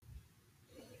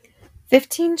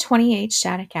1528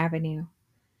 Shattuck Avenue.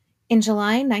 In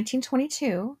July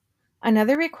 1922,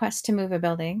 another request to move a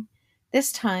building,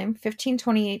 this time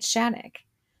 1528 Shattuck,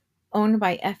 owned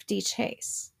by F.D.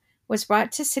 Chase, was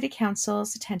brought to City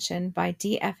Council's attention by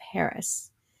D.F.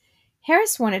 Harris.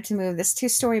 Harris wanted to move this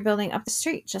two-story building up the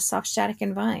street just off Shattuck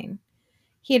and Vine.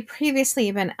 He had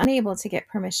previously been unable to get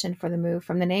permission for the move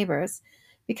from the neighbors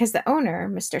because the owner,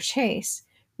 Mr. Chase,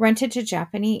 rented to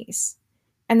Japanese,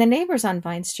 and the neighbors on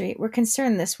Vine Street were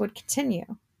concerned this would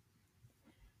continue.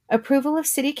 Approval of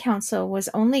City Council was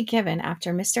only given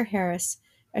after Mr. Harris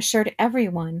assured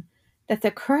everyone that the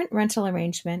current rental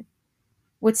arrangement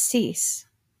would cease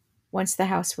once the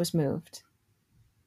house was moved.